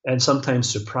and sometimes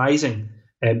surprising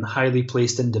highly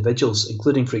placed individuals,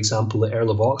 including, for example, the Earl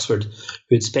of Oxford,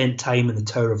 who had spent time in the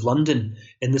Tower of London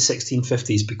in the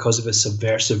 1650s because of his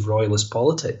subversive royalist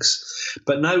politics.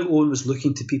 But now Owen was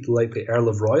looking to people like the Earl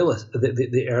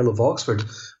of Oxford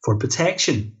for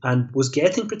protection, and was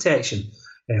getting protection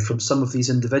from some of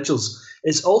these individuals.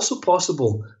 It's also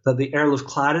possible that the Earl of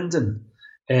Clarendon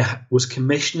was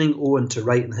commissioning Owen to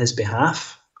write on his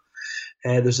behalf.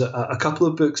 There's a couple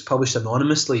of books published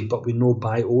anonymously, but we know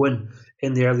by Owen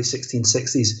in the early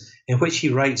 1660s, in which he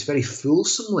writes very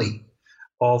fulsomely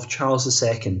of Charles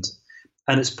II.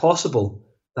 And it's possible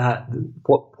that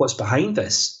what's behind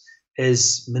this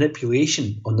is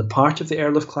manipulation on the part of the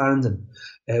Earl of Clarendon.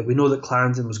 We know that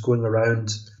Clarendon was going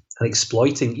around and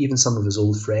exploiting even some of his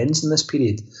old friends in this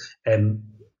period,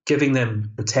 giving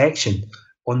them protection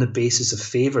on the basis of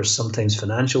favours, sometimes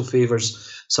financial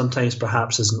favours, sometimes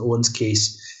perhaps, as in Owen's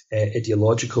case,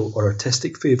 ideological or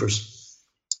artistic favours.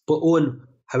 But Owen,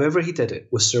 however he did it,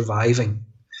 was surviving.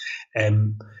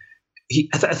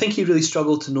 I think he really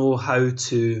struggled to know how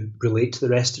to relate to the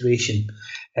Restoration.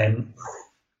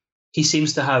 He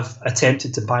seems to have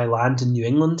attempted to buy land in New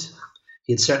England.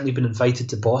 He had certainly been invited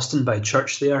to Boston by a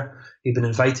church there. He'd been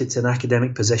invited to an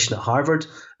academic position at Harvard,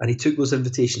 and he took those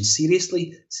invitations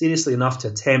seriously enough to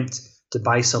attempt to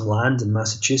buy some land in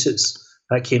Massachusetts.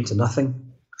 That came to nothing.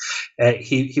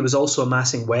 He was also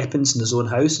amassing weapons in his own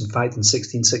house. In fact, in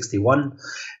 1661,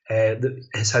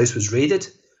 his house was raided,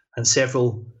 and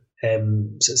several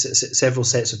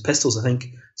sets of pistols, I think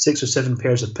 6 or 7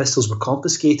 pairs of pistols, were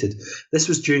confiscated. This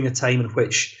was during a time in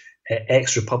which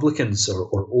ex-Republicans,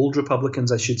 or old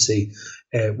Republicans, I should say,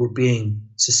 were being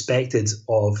suspected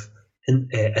of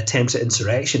attempts at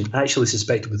insurrection, actually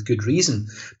suspected with good reason,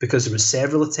 because there were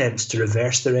several attempts to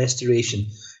reverse the Restoration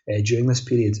during this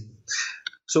period.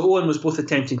 So Owen was both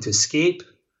attempting to escape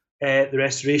the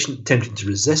Restoration, attempting to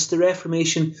resist the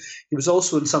Reformation. He was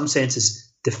also, in some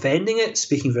senses, defending it,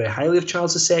 speaking very highly of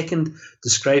Charles II,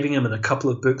 describing him in a couple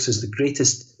of books as the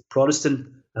greatest Protestant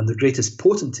and the greatest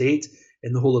potentate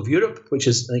in the whole of Europe, which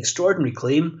is an extraordinary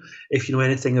claim if you know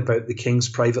anything about the king's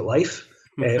private life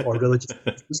or religious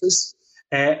preferences.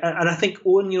 And I think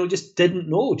Owen, just didn't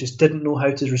know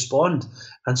how to respond,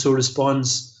 and so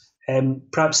responds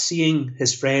perhaps seeing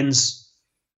his friends'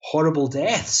 horrible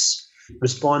deaths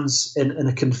responds in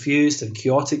a confused and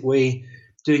chaotic way,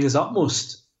 doing his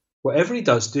utmost, whatever he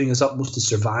does, doing his utmost to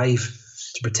survive,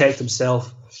 to protect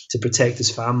himself, to protect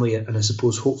his family, and I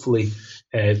suppose hopefully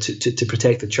to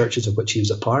protect the churches of which he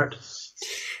was a part.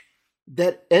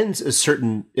 That adds a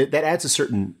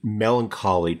certain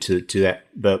melancholy to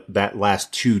that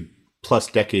last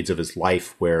 2+ decades of his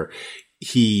life, where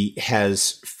he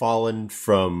has fallen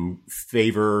from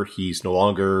favor. He's no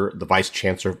longer the vice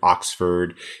chancellor of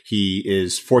Oxford. He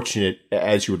is fortunate,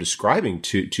 as you were describing,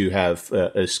 to have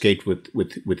escaped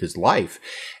with his life,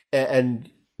 and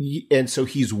so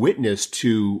he's witness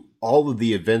to all of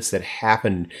the events that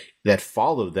happened that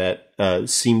follow that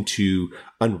seem to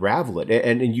unravel it.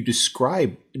 And you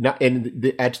describe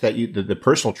add to that the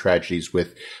personal tragedies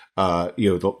with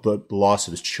the loss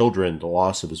of his children, the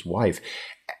loss of his wife.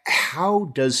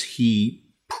 How does he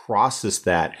process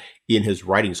that in his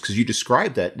writings? Because you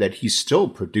describe that he's still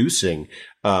producing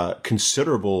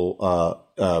considerable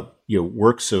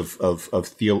works of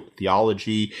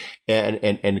theology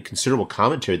and considerable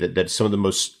commentary that's some of the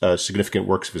most significant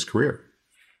works of his career.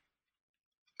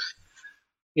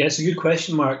 Yeah, it's a good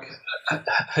question, Mark.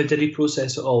 How did he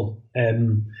process it all?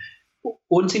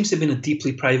 Owen seems to have been a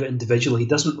deeply private individual. He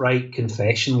doesn't write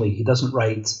confessionally. He doesn't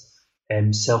write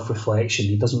self-reflection.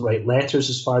 He doesn't write letters,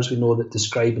 as far as we know, that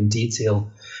describe in detail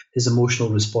his emotional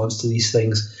response to these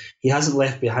things. He hasn't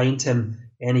left behind him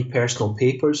any personal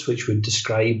papers which would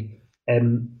describe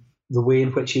the way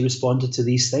in which he responded to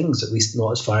these things, at least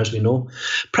not as far as we know.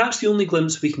 Perhaps the only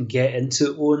glimpse we can get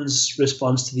into Owen's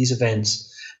response to these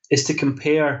events is to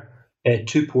compare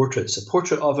two portraits. A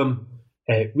portrait of him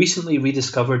recently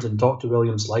rediscovered in Dr.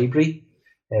 Williams' library.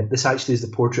 This actually is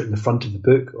the portrait in the front of the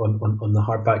book, on the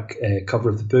hardback cover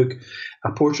of the book.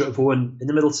 A portrait of Owen in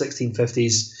the middle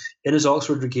 1650s, in his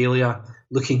Oxford regalia,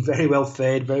 looking very well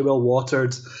fed, very well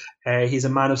watered. He's a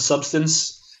man of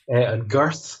substance and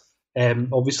girth,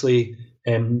 obviously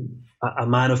a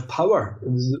man of power.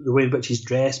 The way in which he's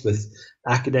dressed, with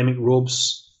academic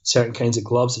robes, certain kinds of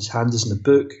gloves, his hand is in the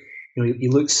book. He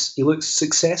looks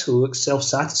successful, he looks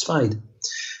self-satisfied.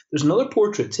 There's another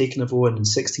portrait taken of Owen in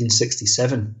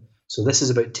 1667. So this is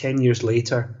about 10 years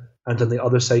later, and on the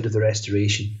other side of the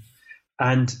Restoration.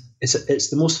 And it's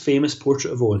the most famous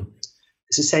portrait of Owen.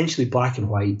 It's essentially black and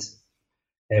white.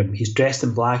 He's dressed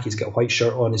in black, he's got a white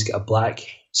shirt on, he's got a black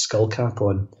skull cap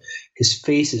on. His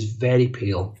face is very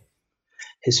pale.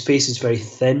 His face is very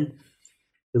thin.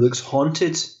 He looks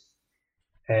haunted.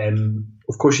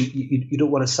 Of course, you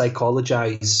don't want to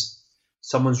psychologize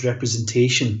someone's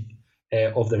representation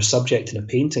of their subject in a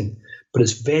painting, but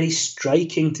it's very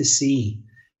striking to see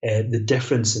the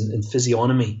difference in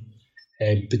physiognomy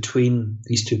between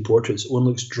these two portraits. One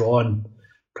looks drawn,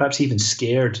 perhaps even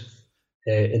scared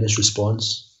in his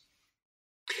response.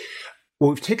 Well,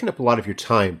 we've taken up a lot of your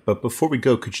time, but before we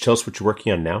go, could you tell us what you're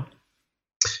working on now?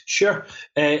 Sure.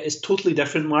 It's totally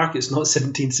different, Mark. It's not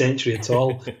 17th century at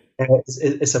all.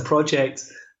 It's a project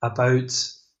about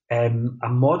a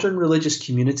modern religious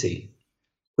community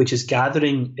which is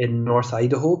gathering in North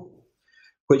Idaho,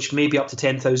 which may be up to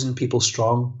 10,000 people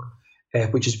strong,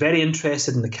 which is very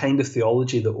interested in the kind of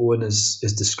theology that Owen is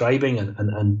describing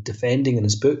and defending in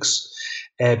his books,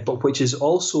 but which is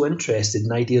also interested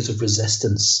in ideas of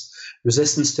resistance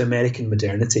to American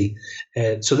modernity.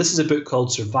 So this is a book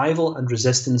called Survival and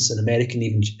Resistance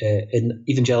in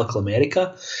Evangelical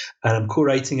America, and I'm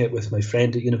co-writing it with my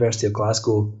friend at University of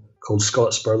Glasgow called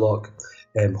Scott Spurlock.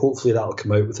 Hopefully that'll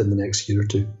come out within the next year or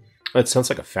two. That sounds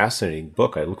like a fascinating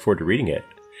book. I look forward to reading it.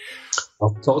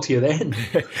 I'll talk to you then.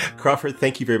 Crawford,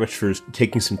 thank you very much for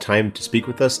taking some time to speak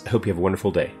with us. I hope you have a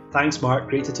wonderful day. Thanks, Mark.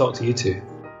 Great to talk to you too.